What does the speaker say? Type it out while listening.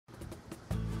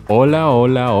Hola,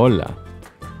 hola, hola.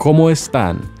 ¿Cómo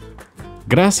están?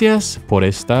 Gracias por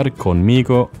estar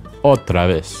conmigo otra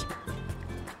vez.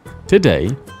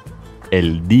 Today,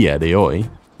 el día de hoy,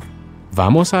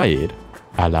 vamos a ir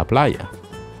a la playa.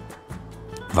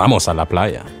 Vamos a la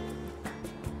playa.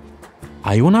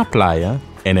 Hay una playa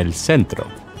en el centro,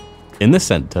 in the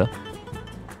center,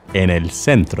 en el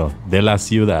centro de la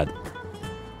ciudad.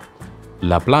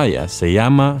 La playa se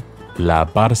llama La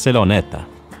Barceloneta.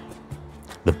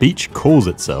 The beach calls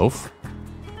itself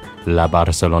La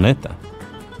Barceloneta.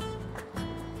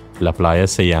 La playa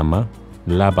se llama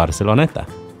La Barceloneta.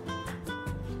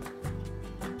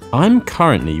 I'm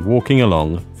currently walking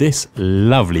along this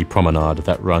lovely promenade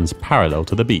that runs parallel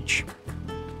to the beach.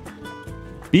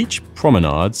 Beach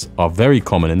promenades are very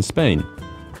common in Spain.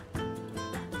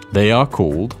 They are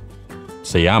called,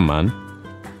 se llaman,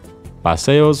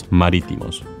 paseos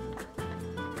marítimos.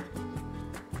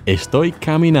 Estoy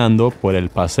caminando por el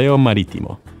paseo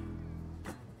marítimo.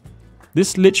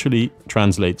 This literally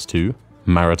translates to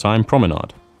maritime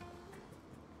promenade.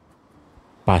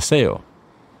 Paseo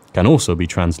can also be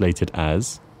translated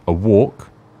as a walk,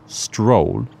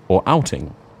 stroll, or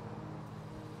outing.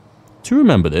 To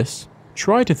remember this,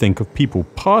 try to think of people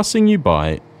passing you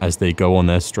by as they go on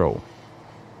their stroll.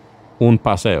 Un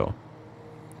paseo.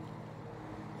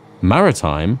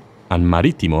 Maritime and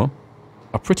marítimo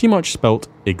are pretty much spelt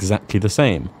exactly the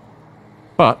same,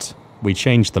 but we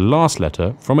changed the last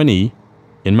letter from an E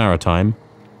in maritime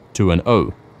to an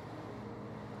O.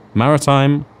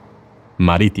 Maritime,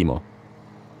 marítimo.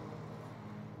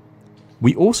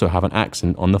 We also have an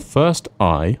accent on the first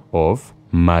I of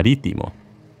marítimo.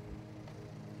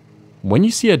 When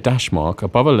you see a dash mark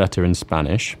above a letter in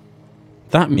Spanish,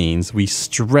 that means we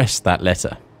stress that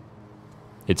letter.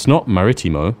 It's not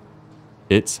marítimo,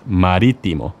 it's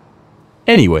marítimo.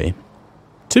 Anyway,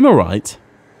 to my right,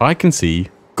 I can see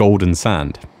golden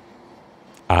sand.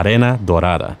 Arena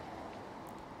dorada.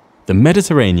 The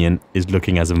Mediterranean is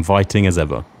looking as inviting as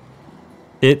ever.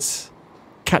 It's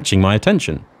catching my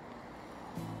attention.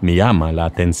 Me llama la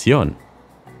atención.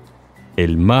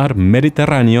 El mar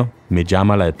Mediterráneo me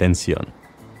llama la atención.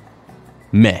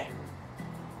 Me,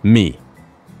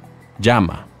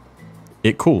 llama.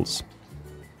 It calls.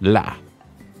 La,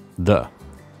 the,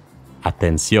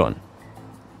 atención.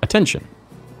 Attention.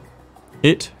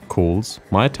 It calls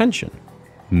my attention.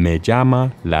 Me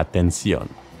llama la atención.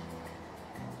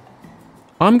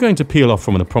 I'm going to peel off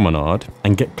from the promenade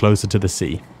and get closer to the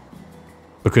sea.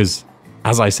 Because,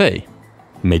 as I say,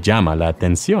 me llama la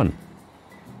atención.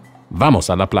 Vamos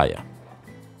a la playa.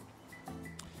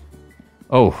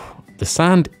 Oh, the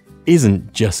sand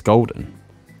isn't just golden.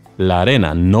 La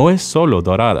arena no es solo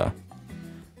dorada.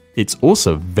 It's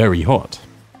also very hot.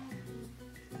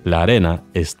 La arena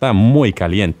está muy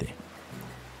caliente.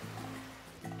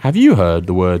 Have you heard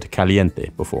the word caliente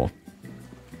before?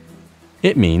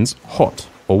 It means hot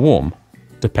or warm,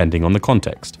 depending on the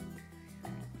context.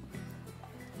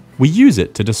 We use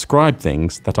it to describe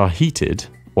things that are heated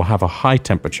or have a high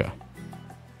temperature,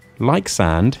 like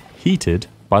sand heated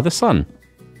by the sun.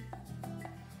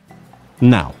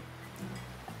 Now,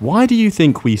 why do you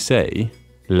think we say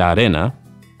la arena,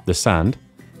 the sand,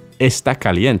 está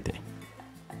caliente?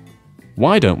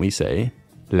 Why don't we say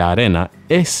la arena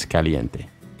es caliente?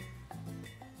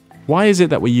 Why is it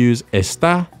that we use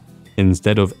está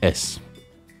instead of es?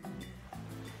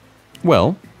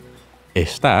 Well,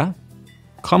 está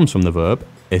comes from the verb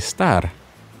estar.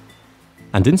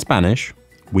 And in Spanish,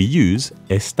 we use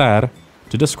estar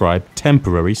to describe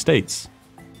temporary states.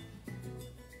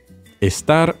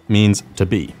 Estar means to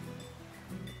be.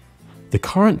 The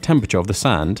current temperature of the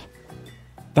sand,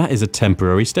 that is a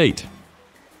temporary state.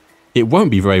 It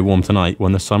won't be very warm tonight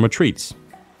when the sun retreats.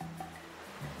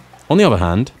 On the other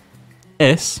hand,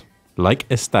 es, like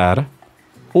estar,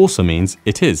 also means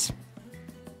it is.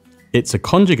 It's a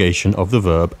conjugation of the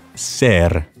verb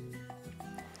ser.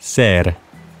 Ser.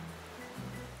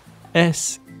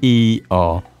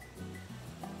 S-E-R.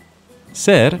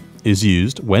 Ser is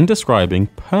used when describing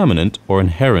permanent or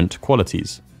inherent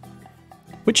qualities,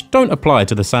 which don't apply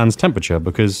to the sand's temperature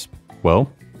because, well,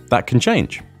 that can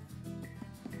change.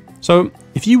 So,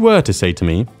 if you were to say to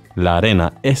me, la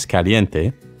arena es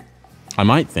caliente, I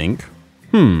might think,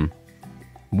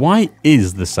 why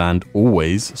is the sand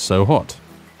always so hot?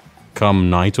 Come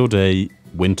night or day,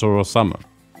 winter or summer.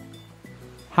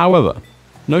 However,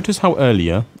 notice how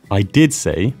earlier I did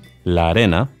say la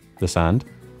arena, the sand,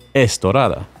 es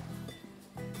dorada.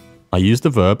 I used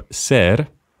the verb ser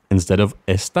instead of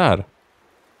estar,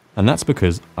 and that's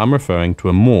because I'm referring to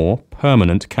a more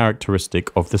permanent characteristic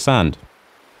of the sand,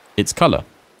 its color.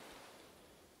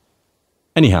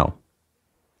 Anyhow,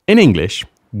 In English,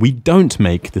 we don't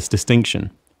make this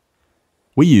distinction.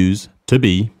 We use to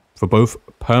be for both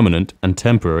permanent and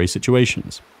temporary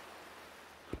situations.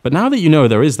 But now that you know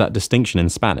there is that distinction in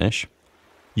Spanish,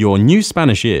 your new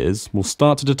Spanish ears will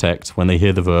start to detect when they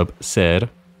hear the verb ser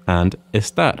and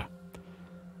estar.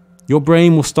 Your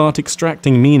brain will start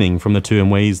extracting meaning from the two in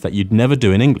ways that you'd never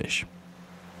do in English.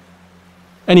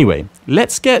 Anyway,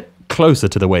 let's get closer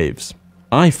to the waves.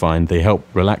 I find they help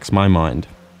relax my mind.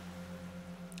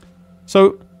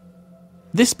 So,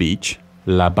 this beach,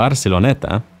 La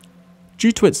Barceloneta,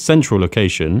 due to its central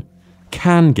location,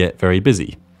 can get very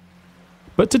busy.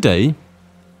 But today,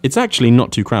 it's actually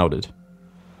not too crowded.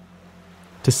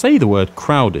 To say the word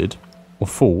crowded or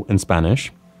full in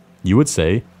Spanish, you would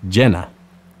say llena.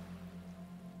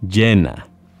 Llena.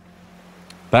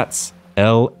 That's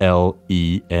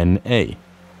L-L-E-N-A.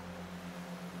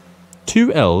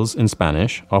 Two L's in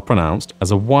Spanish are pronounced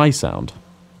as a Y sound,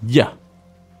 ya,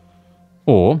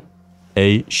 or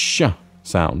a sh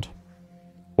sound,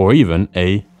 or even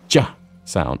a ja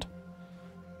sound.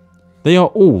 They are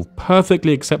all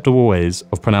perfectly acceptable ways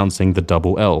of pronouncing the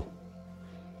double L.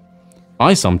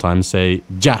 I sometimes say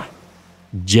ja,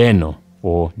 lleno,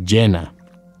 or llena.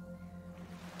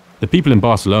 The people in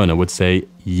Barcelona would say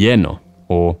lleno,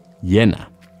 or llena.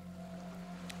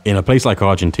 In a place like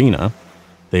Argentina,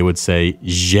 they would say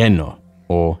lleno,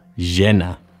 or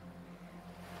llena.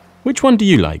 Which one do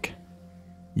you like?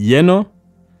 Lleno,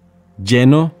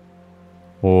 lleno,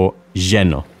 or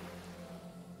lleno?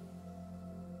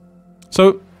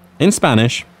 So, in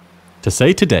Spanish, to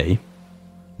say today,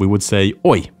 we would say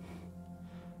hoy.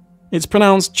 It's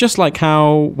pronounced just like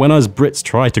how when us Brits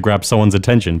try to grab someone's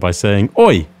attention by saying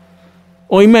oi,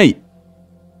 oi mate,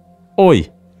 oi.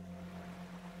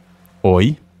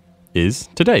 Oi is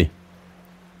today.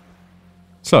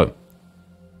 So,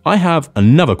 I have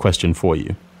another question for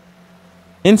you.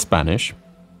 In Spanish,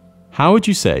 how would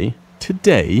you say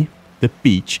today the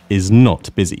beach is not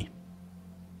busy?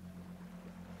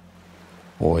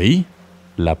 Hoy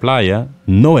la playa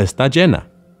no está llena.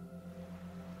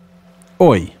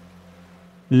 Hoy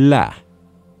la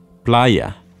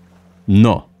playa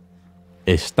no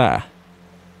está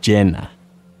llena.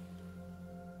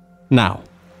 Now,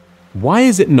 why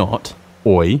is it not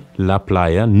hoy la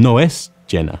playa no es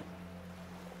llena?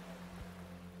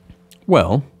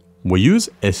 Well, we use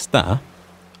está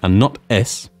and not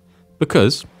es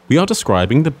because we are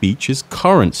describing the beach's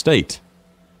current state.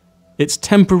 It's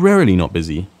temporarily not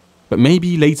busy, but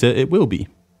maybe later it will be.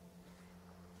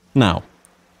 Now,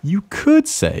 you could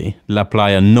say la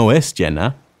playa no es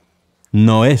llena,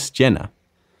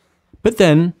 but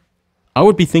then I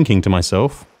would be thinking to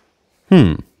myself,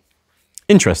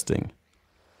 interesting.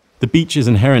 The beach is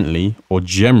inherently or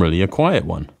generally a quiet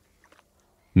one.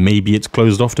 Maybe it's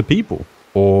closed off to people,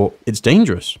 or it's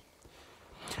dangerous.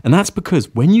 And that's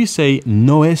because when you say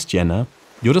no es llena,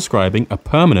 you're describing a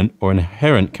permanent or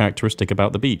inherent characteristic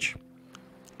about the beach.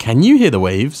 Can you hear the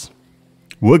waves?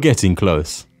 We're getting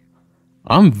close.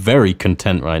 I'm very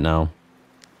content right now.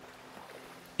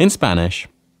 In Spanish,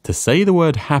 to say the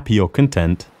word happy or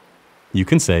content, you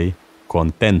can say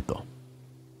contento.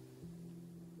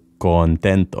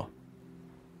 Contento.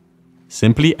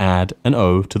 Simply add an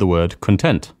O to the word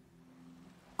content.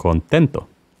 Contento.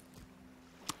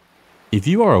 If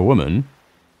you are a woman,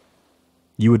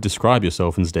 you would describe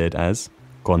yourself instead as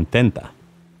contenta.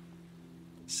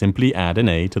 Simply add an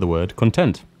A to the word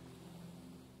content.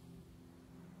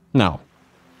 Now,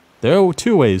 there are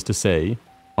two ways to say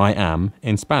I am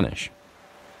in Spanish.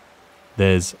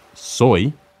 There's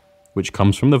soy, which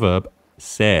comes from the verb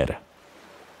ser.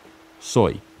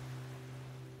 Soy.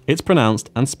 It's pronounced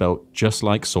and spelt just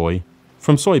like soy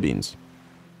from soybeans.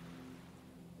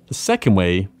 The second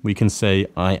way we can say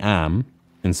I am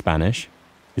in Spanish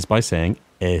is by saying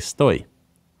estoy.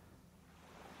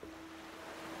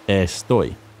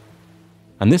 Estoy.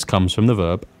 And this comes from the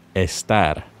verb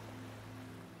estar.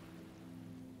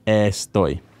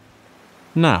 Estoy.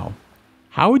 Now,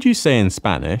 how would you say in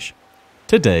Spanish,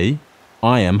 today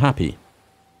I am happy?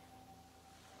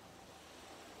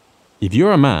 If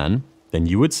you're a man, then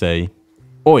you would say,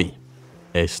 hoy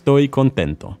estoy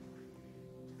contento.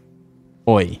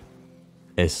 Hoy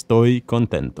estoy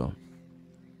contento.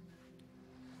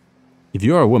 If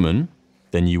you're a woman,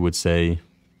 then you would say,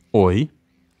 hoy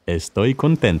estoy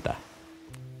contenta.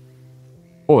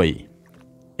 Hoy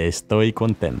estoy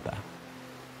contenta.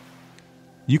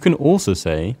 You can also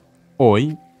say,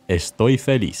 hoy estoy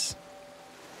feliz.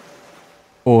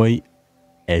 Hoy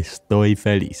estoy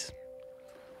feliz.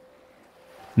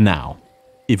 Now,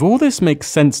 if all this makes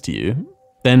sense to you,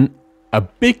 then a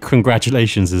big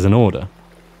congratulations is in order.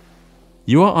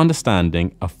 you are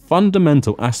understanding a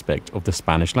fundamental aspect of the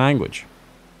Spanish language.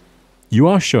 You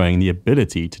are showing the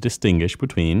ability to distinguish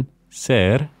between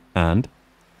ser and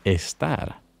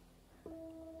estar.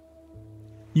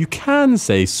 You can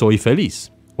say soy feliz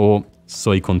or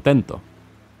soy contento,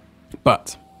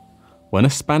 but when a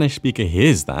Spanish speaker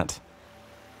hears that,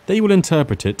 they will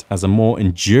interpret it as a more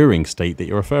enduring state that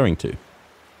you're referring to.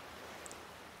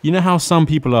 You know how some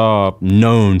people are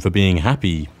known for being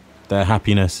happy? Their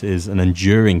happiness is an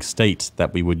enduring state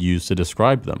that we would use to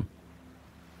describe them.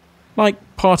 Like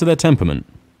part of their temperament.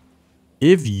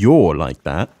 If you're like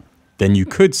that, then you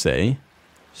could say,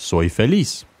 soy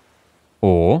feliz,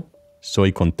 or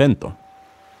soy contento.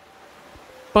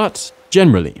 But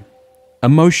generally,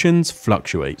 emotions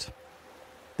fluctuate.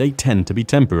 They tend to be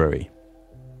temporary.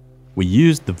 We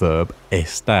use the verb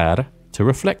estar to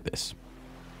reflect this.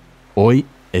 Hoy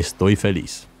estoy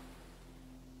feliz.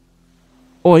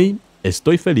 Hoy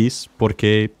estoy feliz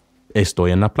porque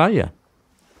estoy en la playa.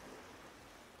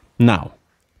 Now,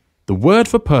 the word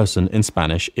for person in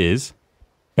Spanish is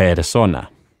persona.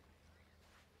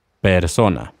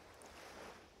 Persona.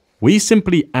 We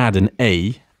simply add an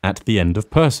A at the end of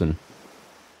person.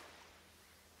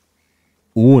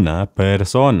 Una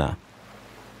persona.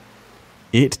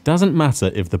 It doesn't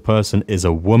matter if the person is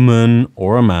a woman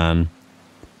or a man,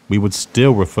 we would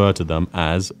still refer to them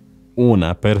as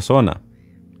una persona,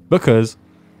 because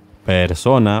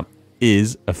persona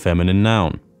is a feminine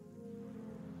noun.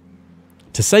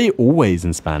 To say always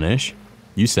in Spanish,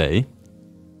 you say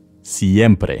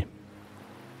siempre.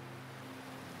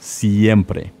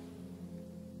 Siempre.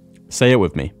 Say it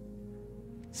with me.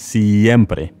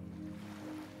 Siempre.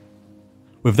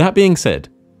 With that being said,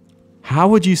 how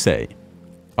would you say,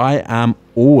 I am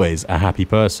always a happy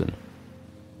person?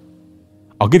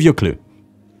 I'll give you a clue.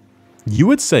 You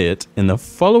would say it in the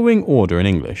following order in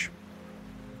English.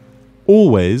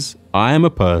 Always, I am a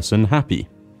person happy.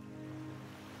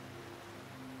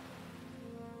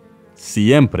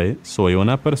 Siempre soy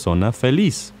una persona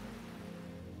feliz.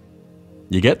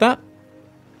 You get that?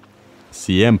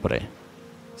 Siempre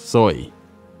soy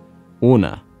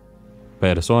una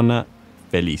persona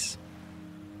feliz.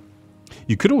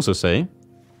 You could also say,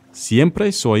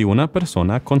 siempre soy una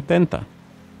persona contenta.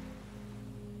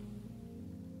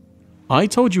 I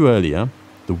told you earlier,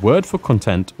 the word for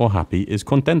content or happy is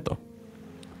contento.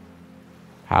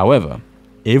 However,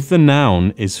 if the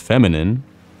noun is feminine,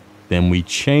 then we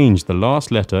change the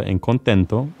last letter in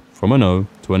contento from an O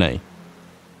to an A.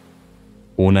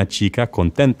 Una chica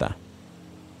contenta,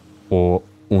 or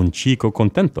un chico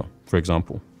contento, for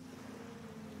example.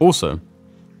 Also,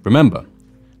 remember,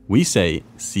 we say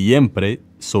siempre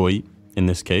soy in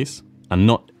this case, and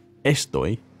not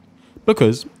estoy,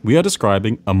 because we are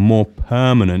describing a more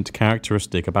permanent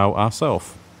characteristic about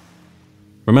ourselves.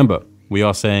 Remember, we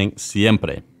are saying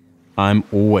siempre, I'm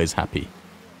always happy.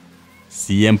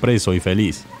 Siempre soy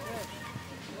feliz.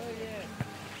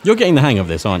 You're getting the hang of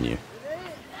this, aren't you?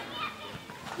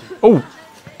 Oh,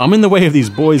 I'm in the way of these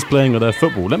boys playing with their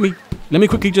football. Let me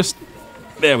quickly just...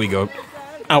 There we go.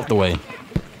 Out the way.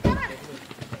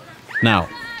 Now,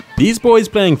 these boys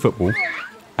playing football,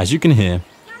 as you can hear,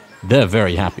 they're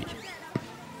very happy.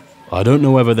 I don't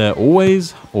know whether they're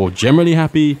always or generally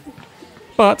happy,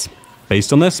 but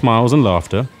based on their smiles and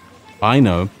laughter, I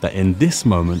know that in this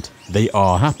moment they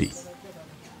are happy.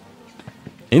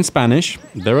 In Spanish,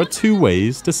 there are two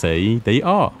ways to say they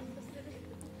are.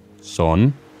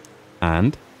 Son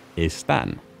and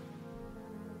están.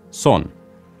 Son,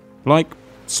 like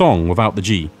song without the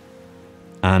G,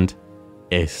 and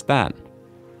están.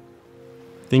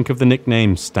 Think of the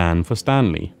nickname Stan for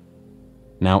Stanley.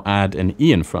 Now add an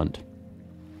E in front.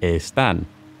 Están.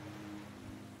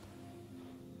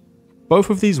 Both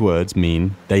of these words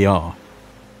mean they are.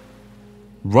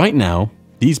 Right now,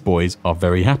 these boys are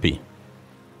very happy.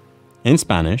 In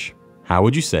Spanish, how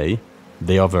would you say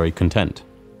they are very content?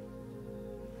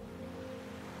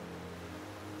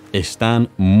 Están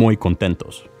muy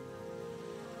contentos.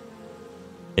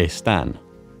 Están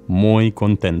muy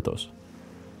contentos.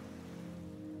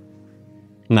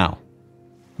 Now,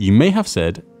 you may have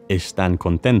said están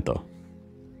contento,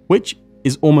 which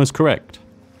is almost correct.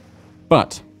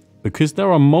 But because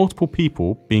there are multiple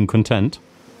people being content,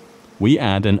 we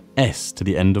add an S to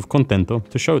the end of contento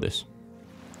to show this.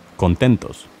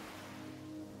 Contentos.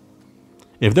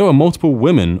 If there were multiple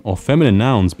women or feminine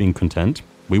nouns being content,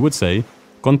 we would say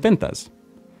contentas.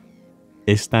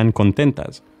 Están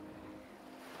contentas.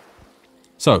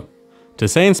 So, to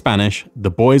say in Spanish,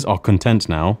 the boys are content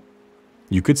now,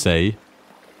 you could say,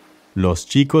 los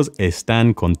chicos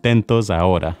están contentos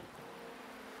ahora.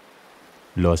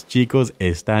 Los chicos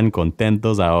están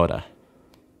contentos ahora.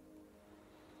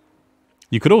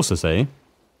 You could also say,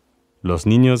 los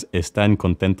niños están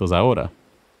contentos ahora.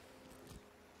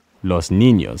 Los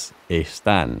niños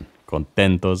están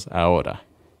contentos ahora.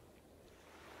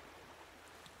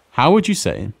 How would you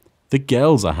say, the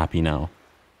girls are happy now?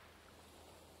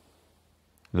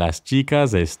 Las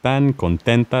chicas están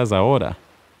contentas ahora.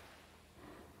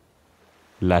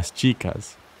 Las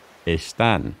chicas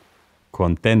están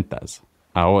contentas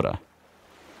ahora.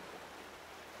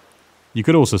 You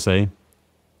could also say,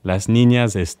 las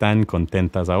niñas están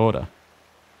contentas ahora.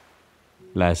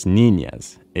 Las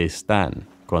niñas están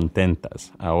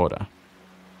contentas ahora.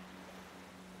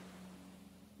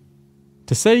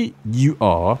 To say you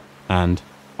are and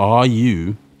are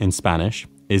you in Spanish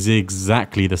is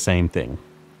exactly the same thing.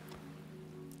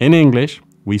 In English,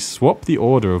 we swap the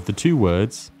order of the two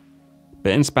words,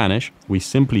 but in Spanish, we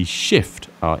simply shift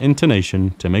our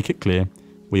intonation to make it clear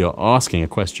we are asking a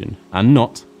question and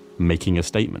not making a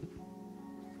statement.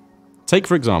 Take,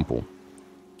 for example,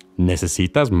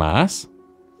 ¿necesitas más?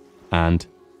 And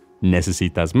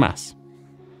 ¿necesitas más?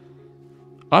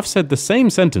 I've said the same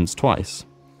sentence twice,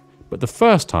 but the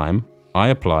first time I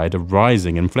applied a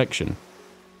rising inflection,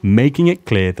 making it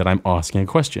clear that I'm asking a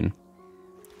question.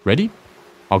 Ready?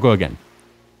 I'll go again.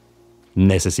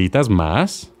 ¿Necesitas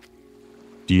más?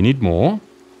 Do you need more?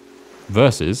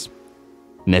 Versus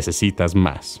 ¿necesitas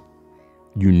más?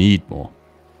 You need more.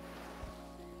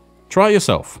 Try it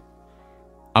yourself.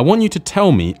 I want you to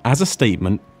tell me as a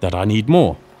statement that I need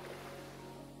more.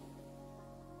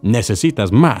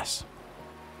 ¿Necesitas más?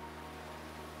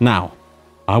 Now,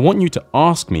 I want you to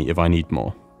ask me if I need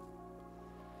more.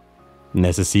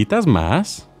 ¿Necesitas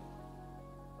más?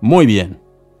 Muy bien.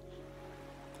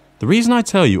 The reason I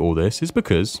tell you all this is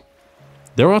because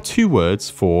there are two words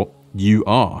for you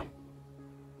are.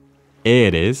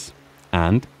 Eres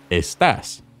and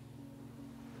estás.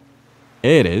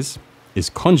 Eres is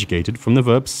conjugated from the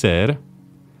verb ser,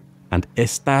 and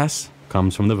estás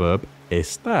comes from the verb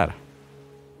estar.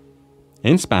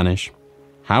 In Spanish,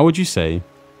 how would you say,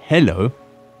 hello,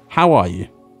 how are you?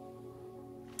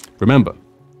 Remember,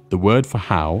 the word for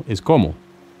how is como.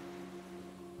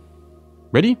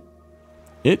 Ready?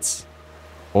 It's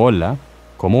hola,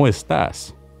 ¿cómo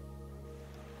estás?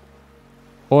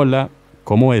 Hola,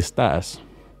 ¿cómo estás?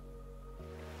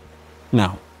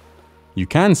 Now, you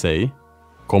can say,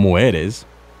 ¿cómo eres?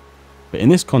 But in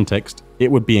this context,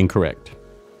 it would be incorrect.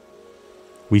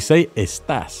 We say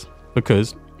estás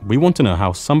because we want to know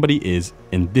how somebody is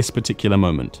in this particular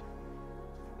moment.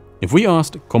 If we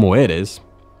asked ¿cómo eres?,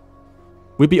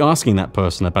 we'd be asking that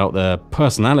person about their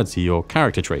personality or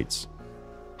character traits.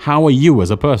 How are you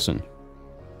as a person?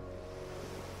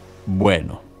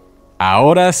 Bueno,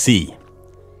 ahora sí.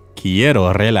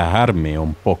 Quiero relajarme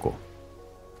un poco.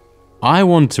 I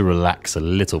want to relax a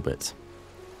little bit.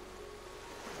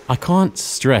 I can't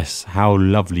stress how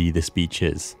lovely this beach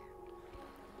is.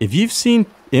 If you've seen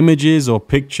images or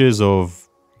pictures of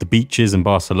the beaches in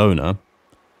Barcelona,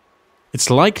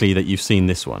 it's likely that you've seen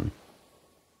this one.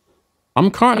 I'm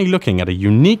currently looking at a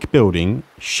unique building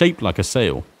shaped like a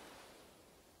sail.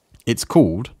 It's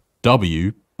called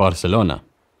W Barcelona.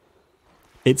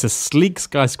 It's a sleek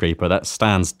skyscraper that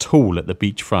stands tall at the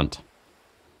beachfront.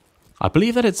 I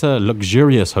believe that it's a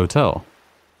luxurious hotel.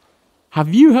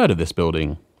 Have you heard of this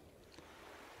building?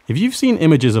 If you've seen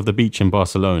images of the beach in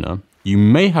Barcelona, you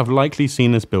may have likely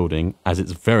seen this building as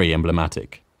it's very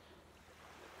emblematic.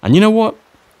 And you know what?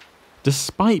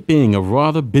 Despite being a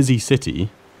rather busy city,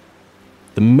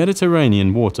 the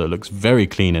Mediterranean water looks very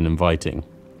clean and inviting.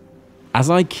 As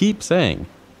I keep saying,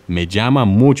 me llama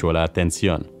mucho la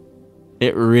atención.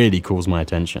 It really calls my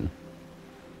attention.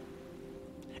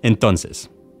 Entonces.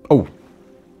 Oh,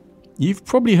 you've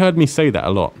probably heard me say that a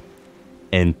lot.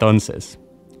 Entonces.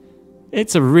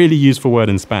 It's a really useful word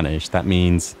in Spanish that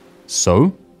means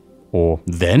so, or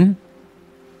then,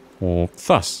 or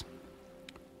thus.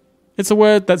 It's a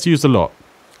word that's used a lot,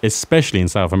 especially in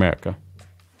South America.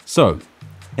 So,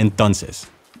 entonces.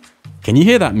 Can you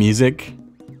hear that music?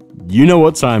 You know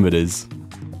what time it is.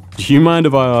 Do you mind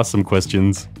if I ask some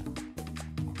questions?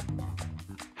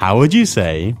 How would you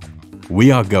say,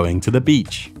 we are going to the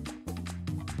beach?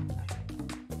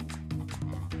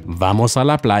 Vamos a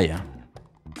la playa.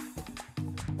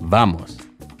 Vamos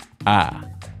a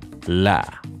la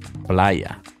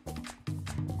playa.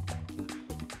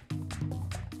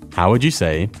 How would you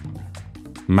say,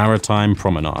 maritime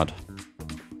promenade?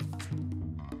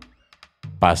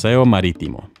 Paseo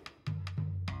marítimo.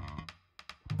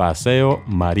 Paseo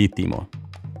marítimo.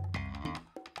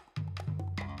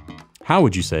 How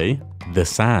would you say, the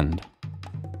sand?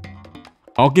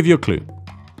 I'll give you a clue.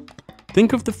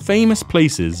 Think of the famous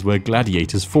places where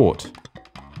gladiators fought.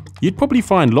 you'd probably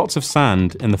find lots of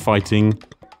sand in the fighting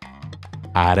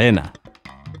arena.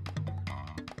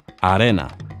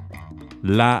 Arena.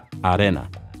 La arena.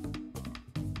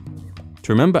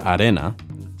 To remember arena,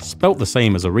 spelt the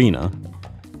same as arena,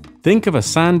 think of a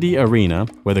sandy arena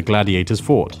where the gladiators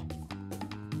fought.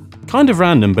 Kind of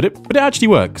random, but it actually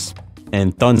works.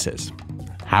 Entonces,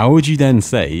 how would you then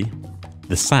say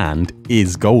the sand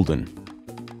is golden?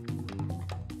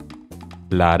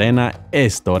 La arena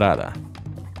es dorada.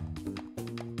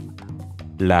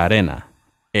 La arena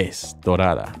es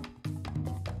dorada.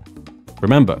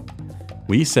 Remember,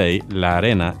 we say la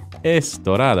arena es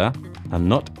dorada and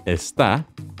not está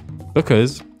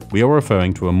because we are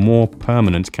referring to a more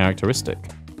permanent characteristic.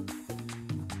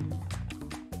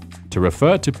 To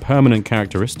refer to permanent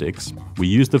characteristics, we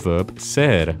use the verb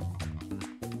ser.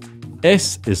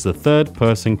 Es is the third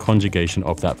person conjugation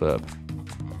of that verb.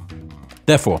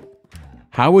 Therefore,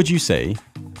 how would you say,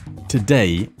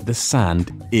 today the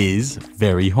sand is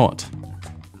very hot?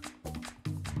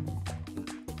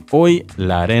 Hoy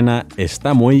la arena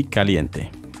está muy caliente.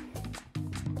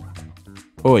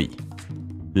 Hoy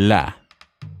la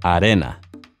arena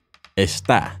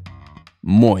está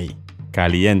muy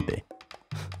caliente.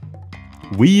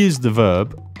 We use the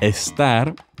verb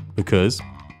estar because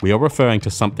we are referring to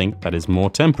something that is more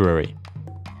temporary.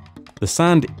 The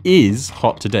sand is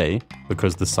hot today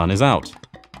because the sun is out.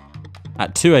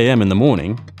 At 2 a.m. in the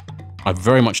morning, I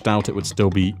very much doubt it would still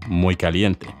be muy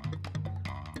caliente.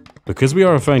 Because we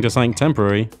are referring to something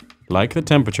temporary, like the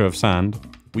temperature of sand,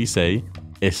 we say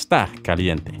está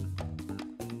caliente.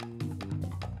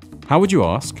 How would you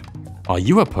ask? Are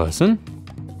you a person?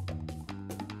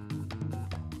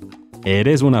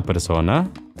 ¿Eres una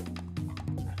persona?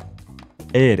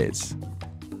 Eres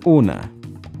una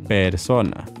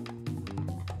persona.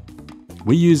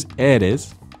 We use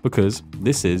eres because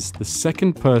this is the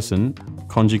second person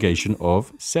conjugation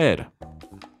of ser.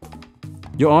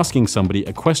 You're asking somebody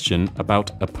a question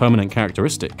about a permanent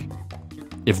characteristic,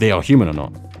 if they are human or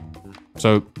not.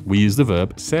 So we use the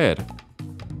verb ser.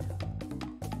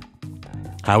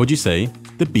 How would you say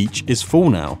the beach is full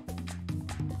now?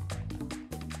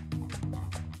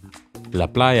 La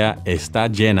playa está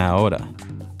llena ahora.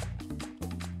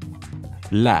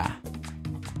 La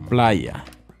playa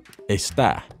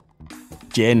está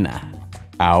llena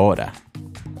ahora.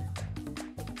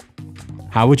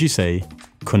 How would you say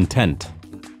content?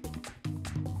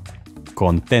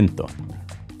 Contento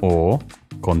or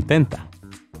contenta.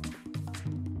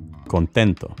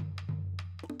 Contento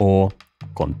or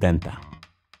contenta.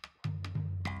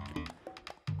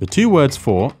 The two words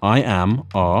for I am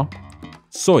are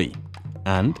soy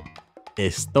and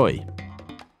estoy.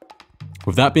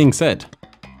 With that being said,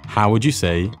 how would you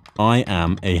say I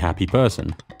am a happy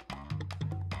person?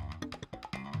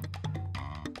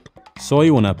 Soy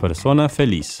una persona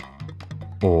feliz.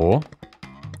 Or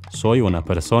soy una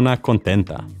persona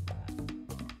contenta.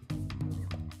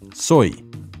 Soy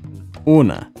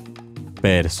una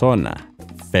persona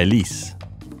feliz.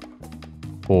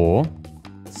 O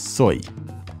soy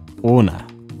una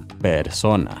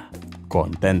persona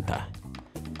contenta.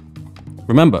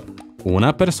 Remember,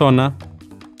 una persona,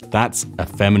 that's a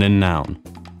feminine noun.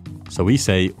 So we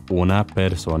say una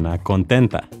persona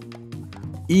contenta.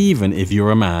 Even if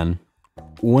you're a man,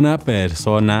 una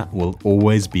persona will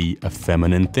always be a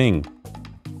feminine thing.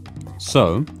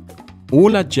 So,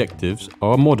 all adjectives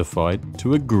are modified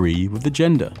to agree with the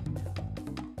gender.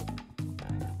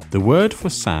 The word for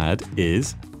sad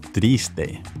is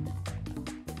triste.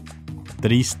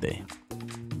 Triste.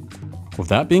 With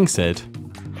that being said,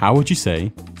 how would you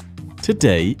say,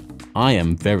 today I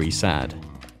am very sad?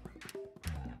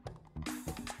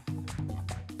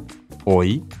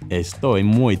 Hoy estoy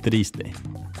muy triste.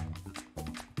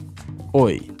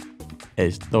 Hoy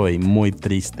estoy muy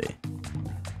triste.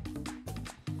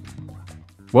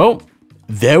 Well,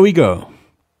 there we go.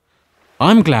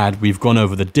 I'm glad we've gone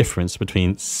over the difference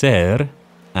between ser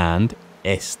and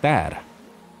estar.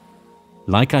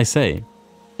 Like I say,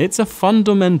 it's a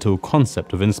fundamental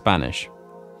concept within Spanish.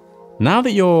 Now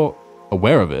that you're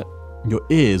aware of it, your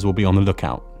ears will be on the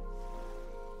lookout.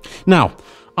 Now,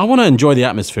 I want to enjoy the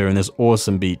atmosphere in this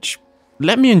awesome beach.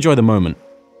 Let me enjoy the moment.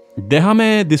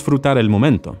 Déjame disfrutar el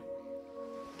momento.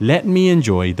 Let me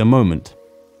enjoy the moment.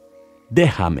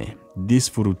 Déjame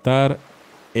disfrutar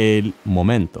el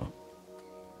momento.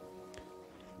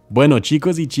 Bueno,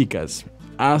 chicos y chicas,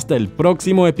 hasta el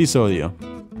próximo episodio.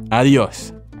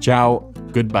 Adiós. Ciao.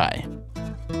 Goodbye.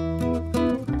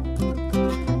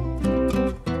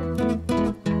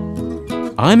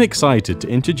 I'm excited to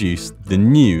introduce the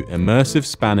new Immersive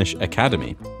Spanish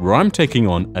Academy, where I'm taking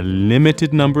on a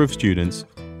limited number of students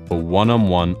for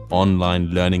one-on-one online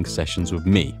learning sessions with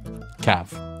me,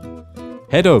 Cav.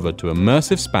 Head over to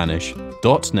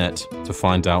immersivespanish.net to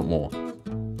find out more.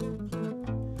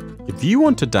 If you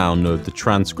want to download the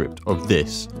transcript of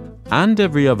this and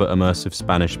every other Immersive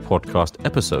Spanish podcast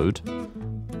episode,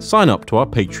 sign up to our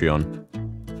Patreon.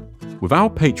 With our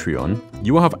Patreon,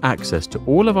 you will have access to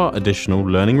all of our additional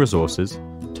learning resources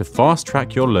to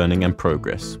fast-track your learning and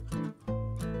progress.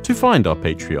 To find our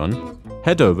Patreon,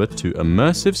 head over to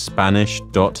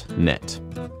immersivespanish.net.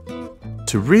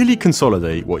 To really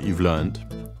consolidate what you've learned,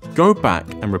 go back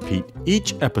and repeat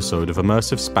each episode of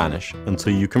Immersive Spanish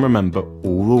until you can remember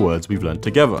all the words we've learned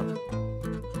together.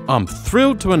 I'm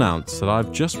thrilled to announce that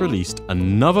I've just released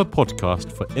another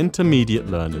podcast for intermediate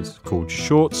learners called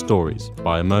Short Stories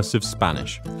by Immersive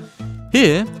Spanish.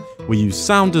 Here, we use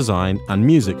sound design and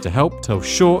music to help tell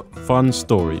short, fun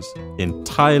stories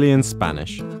entirely in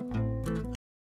Spanish.